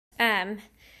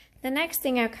The next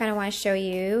thing I kind of want to show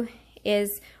you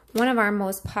is one of our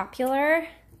most popular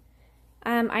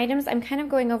items. I'm kind of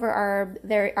going over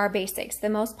our basics, the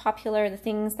most popular, the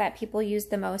things that people use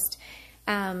the most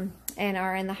and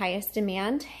are in the highest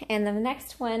demand. And then the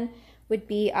next one would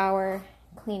be our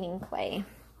cleaning clay.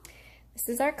 This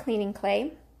is our cleaning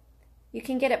clay. You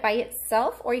can get it by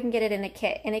itself or you can get it in a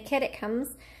kit. In a kit it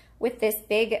comes with this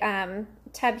big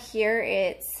tub here.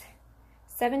 It's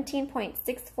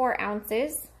 17.64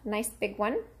 ounces, nice big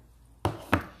one.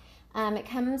 It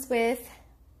comes with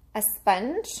a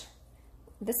sponge.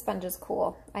 This sponge is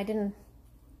cool. I didn't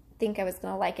think I was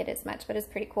gonna like it as much, but it's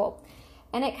pretty cool.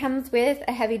 And it comes with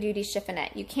a heavy duty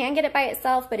chiffonette. You can get it by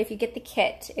itself, but if you get the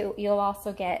kit, you'll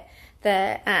also get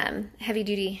the heavy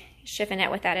duty chiffonette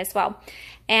with that as well.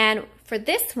 And for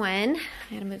this one,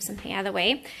 I'm gonna move something out of the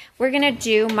way. We're gonna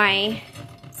do my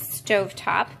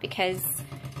stovetop because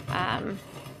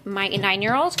my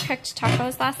 9-year-old cooked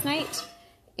tacos last night,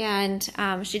 and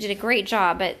she did a great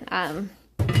job, but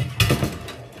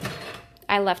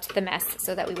I left the mess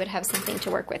so that we would have something to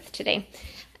work with today.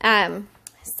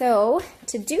 So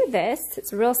to do this,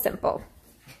 it's real simple.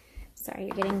 Sorry,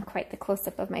 you're getting quite the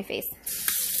close-up of my face.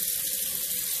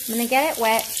 I'm gonna get it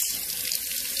wet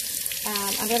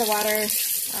under the water.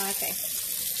 Okay,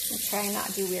 I'm trying not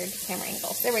to do weird camera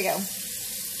angles. There we go.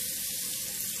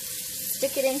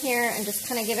 Stick it in here and just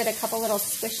kind of give it a couple little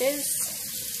swishes.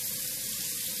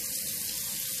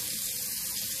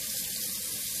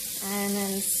 And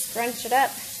then scrunch it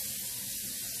up.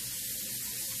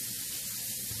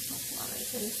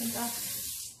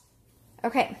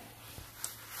 Okay.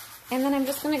 And then I'm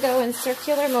just going to go in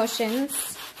circular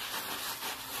motions.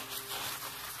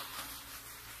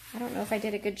 I don't know if I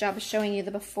did a good job of showing you the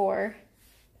before.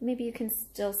 Maybe you can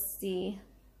still see.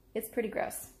 It's pretty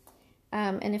gross.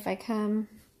 And if I come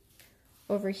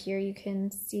over here, you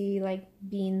can see like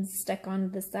beans stuck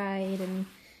on the side, and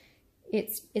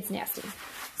it's nasty.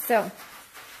 So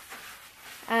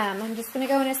I'm just going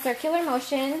to go in a circular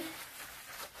motion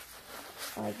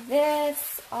like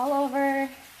this all over.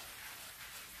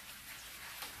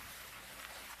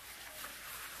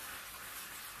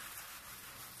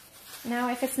 Now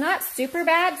if it's not super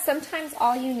bad, sometimes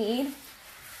all you need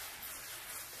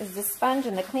is the sponge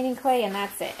and the cleaning clay, and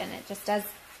that's it, and it just does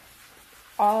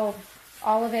all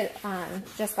of it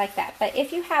just like that. But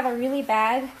if you have a really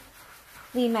badly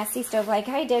messy stove like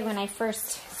I did when I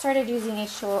first started using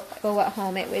H2O at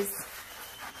home, it was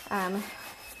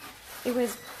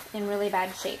in really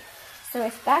bad shape. So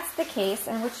if that's the case,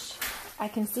 and which I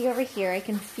can see over here, I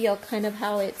can feel kind of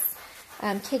how it's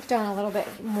caked on a little bit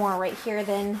more right here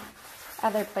than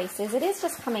other places. It is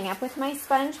just coming up with my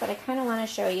sponge, but I kind of want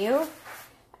to show you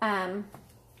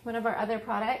one of our other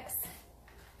products,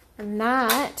 and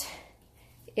that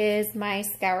is my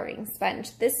scouring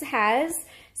sponge. This has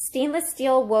stainless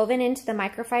steel woven into the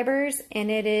microfibers,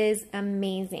 and it is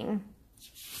amazing.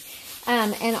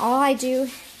 And all I do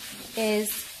is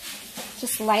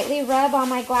just lightly rub on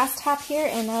my glass top here,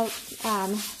 and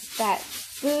that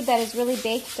food that is really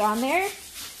baked on there,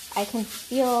 I can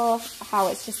feel how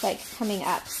it's just like coming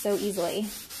up so easily.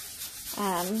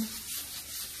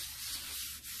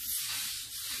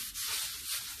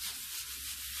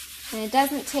 And it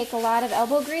doesn't take a lot of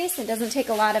elbow grease. It doesn't take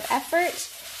a lot of effort.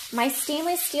 My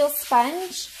stainless steel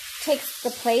sponge takes the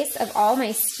place of all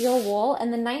my steel wool.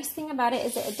 And the nice thing about it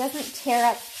is that it doesn't tear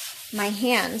up my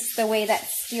hands the way that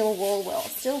steel wool will.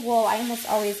 Steel wool, I almost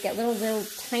always get little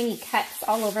tiny cuts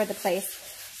all over the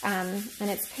place. And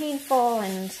it's painful.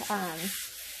 And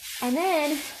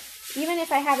then even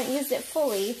if I haven't used it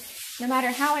fully, no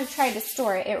matter how I've tried to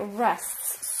store it, it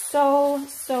rusts so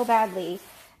badly.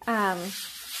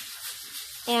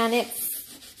 And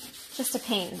it's just a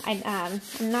pain. I'm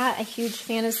not a huge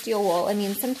fan of steel wool. I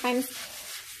mean, sometimes,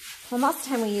 well, most of the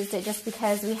time we used it just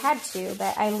because we had to,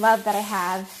 but I love that I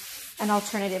have an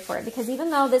alternative for it, because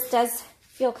even though this does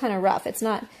feel kind of rough, it's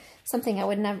not something I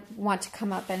would never want to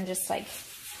come up and just like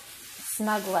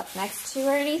snuggle up next to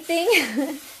or anything.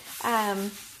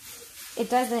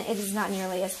 It is not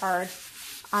nearly as hard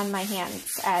on my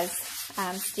hands as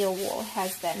steel wool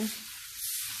has been.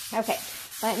 Okay.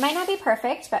 Well, it might not be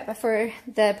perfect, but for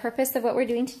the purpose of what we're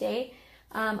doing today,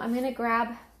 I'm going to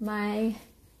grab my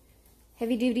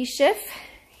heavy-duty Chiff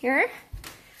here.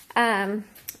 I'm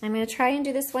going to try and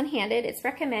do this one-handed. It's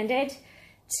recommended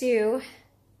to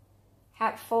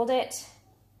fold it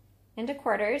into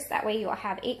quarters. That way you'll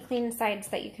have 8 clean sides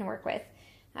that you can work with.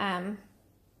 I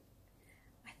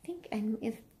think I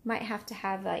might have to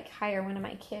have hire one of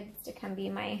my kids to come be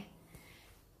my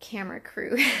camera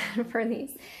crew for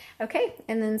these. Okay,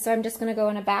 and then so I'm just going to go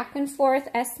in a back and forth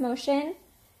S motion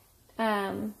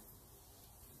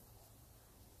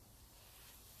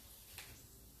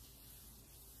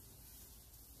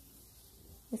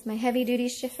With my heavy duty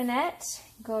chiffonette,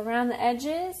 go around the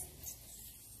edges.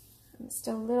 It's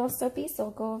still a little soapy, so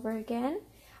we'll go over again.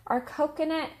 Our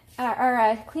coconut,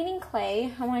 our cleaning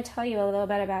clay, I want to tell you a little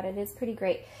bit about it. It's pretty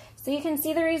great. So you can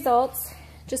see the results,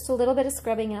 just a little bit of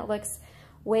scrubbing and it looks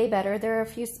way better. There are a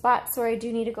few spots where I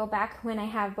do need to go back when I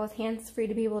have both hands free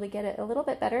to be able to get it a little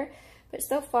bit better, but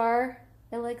so far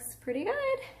it looks pretty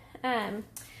good.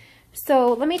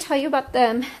 So let me tell you about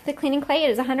the cleaning clay.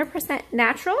 It is 100%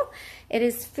 natural. It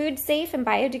is food safe and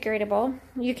biodegradable.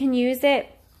 You can use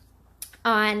it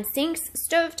on sinks,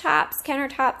 stovetops,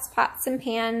 countertops, pots and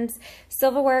pans,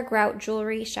 silverware, grout,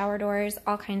 jewelry, shower doors,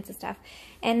 all kinds of stuff.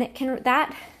 And it can,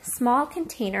 that small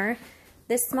container,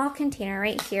 this small container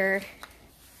right here,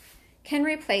 can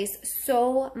replace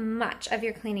so much of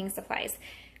your cleaning supplies.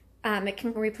 It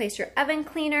can replace your oven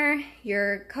cleaner,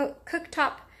 your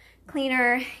cooktop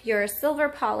cleaner, your silver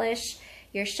polish,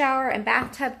 your shower and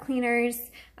bathtub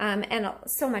cleaners, and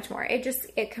so much more.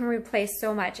 It can replace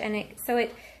so much, and so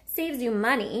it saves you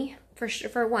money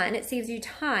for one. It saves you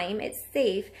time. It's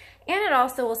safe, and it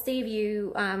also will save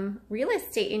you real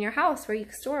estate in your house where you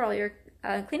can store all your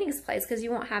cleaning supplies, because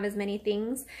you won't have as many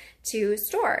things to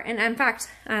store. And in fact,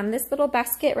 this little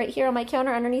basket right here on my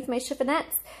counter underneath my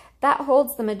chiffonettes, that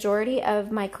holds the majority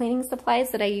of my cleaning supplies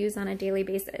that I use on a daily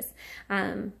basis.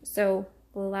 So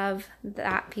love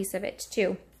that piece of it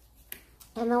too.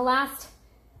 And the last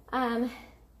thing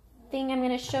I'm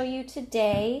going to show you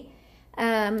today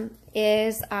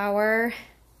is our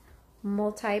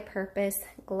multi-purpose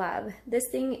glove. This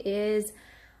thing is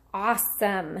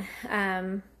awesome.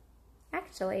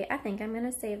 Actually, I think I'm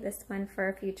going to save this one for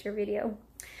a future video.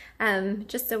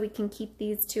 Just so we can keep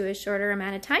these to a shorter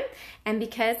amount of time, and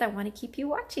because I want to keep you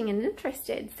watching and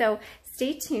interested. So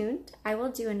stay tuned. I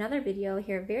will do another video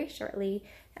here very shortly,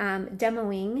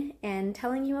 demoing and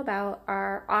telling you about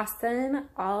our awesome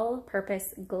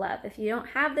all-purpose glove. If you don't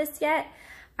have this yet,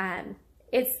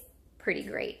 it's pretty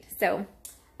great. So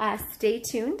stay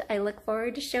tuned. I look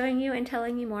forward to showing you and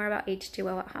telling you more about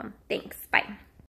H2O at home. Thanks. Bye.